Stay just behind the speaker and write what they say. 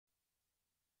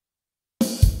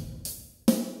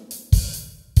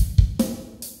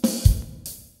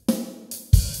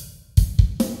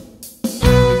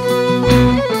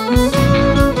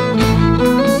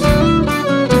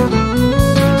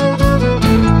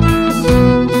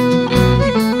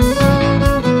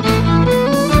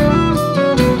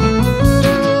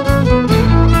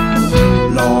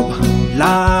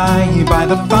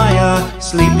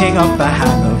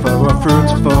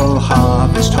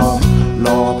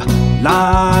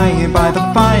by the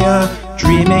fire,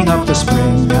 dreaming of the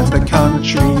spring and the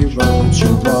country roads you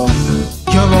roam.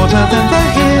 You're older than the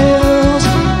hills,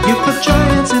 you put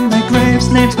giants in their graves,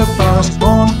 named the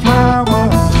firstborn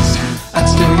flowers, and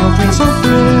still your dreams are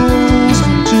thrills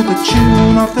to the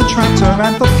tune of the tractor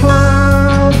and the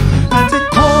plough, and it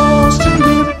calls to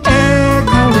you,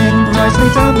 echoing brightly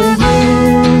down the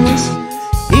years,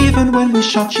 even when we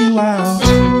shut you out.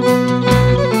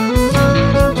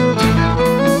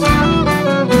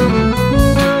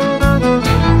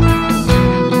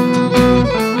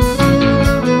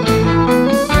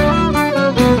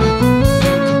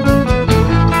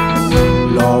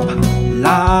 Lob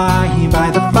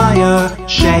Lie-by-the-fire,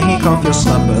 shake off your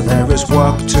slumber, there is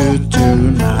work to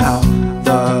do now.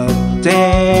 The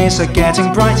days are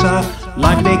getting brighter,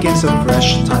 life begins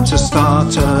afresh, time to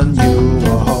start anew.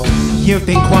 You've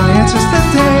been quiet as the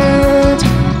dead,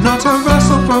 not a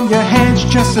rustle from your hedge,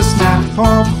 just a snap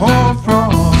of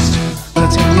hoar-frost.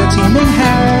 But in your teeming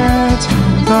head,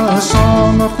 the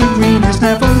song of the green is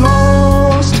never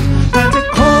lost, and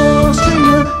it calls to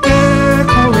you,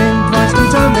 echoing brightly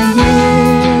down the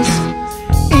years,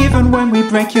 even when we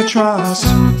break your trust.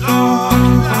 Lob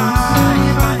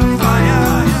Lie-by-the-fire,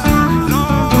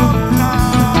 Lob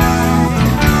Lie-by-the-fire,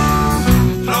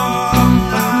 Lob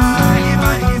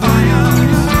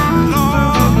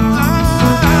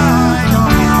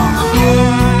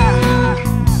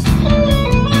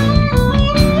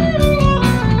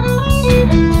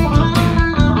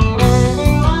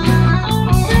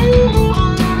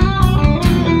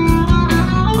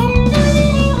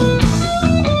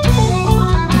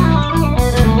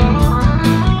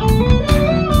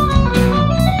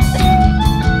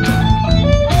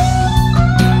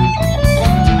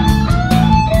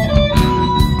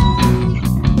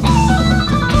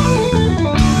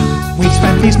We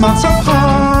spent these months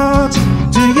apart.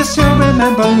 Do you still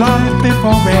remember life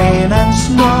before rain and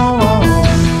snow?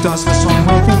 Does the song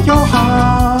within your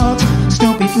heart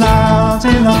still beat loud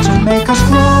enough to make us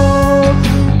grow?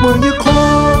 Will you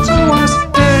call to us,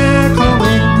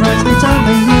 echoing brightly down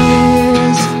the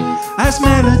years, as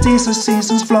melodies of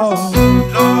seasons flow?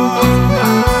 Love.